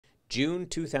June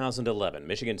 2011,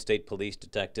 Michigan State Police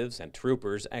detectives and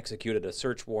troopers executed a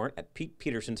search warrant at Pete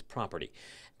Peterson's property.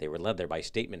 They were led there by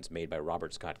statements made by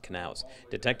Robert Scott Knaus.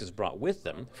 Detectives brought with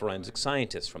them forensic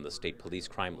scientists from the State Police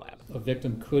Crime Lab. A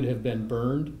victim could have been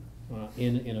burned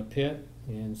in a pit,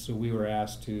 and so we were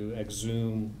asked to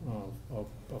exhume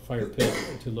a fire pit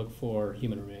to look for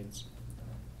human remains.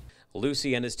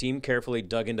 Lucy and his team carefully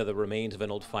dug into the remains of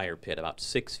an old fire pit about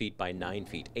 6 feet by 9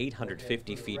 feet,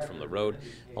 850 feet from the road,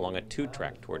 along a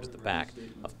 2-track towards the back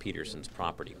of Peterson's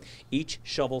property. Each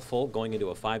shovelful going into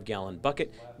a 5-gallon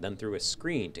bucket, then through a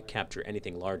screen to capture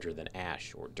anything larger than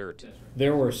ash or dirt.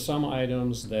 There were some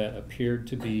items that appeared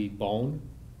to be bone,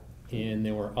 and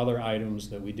there were other items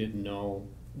that we didn't know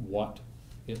what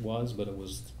it was, but it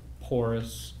was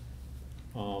porous,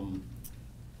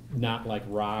 not like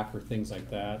rock or things like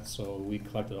that, so we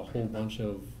collected a whole bunch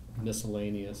of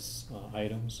miscellaneous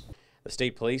items. The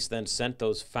state police then sent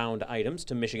those found items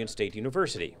to Michigan State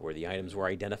University, where the items were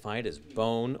identified as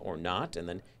bone or not, and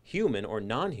then human or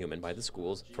non-human by the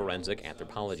school's forensic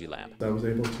anthropology lab. I was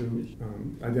able to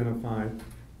identify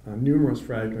numerous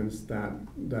fragments that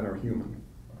are human.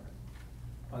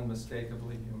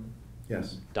 Unmistakably human.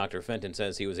 Yes. Dr. Fenton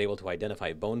says he was able to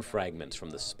identify bone fragments from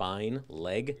the spine,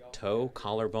 leg, toe,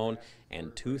 collarbone,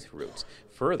 and tooth roots.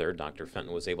 Further, Dr.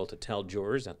 Fenton was able to tell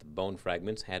jurors that the bone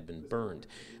fragments had been burned.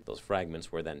 Those fragments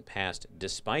were then passed,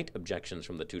 despite objections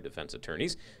from the 2 defense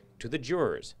attorneys, to the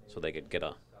jurors so they could get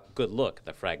a good look at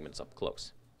the fragments up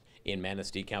close. In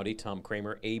Manistee County, Tom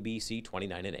Kramer, ABC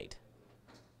 29 and 8.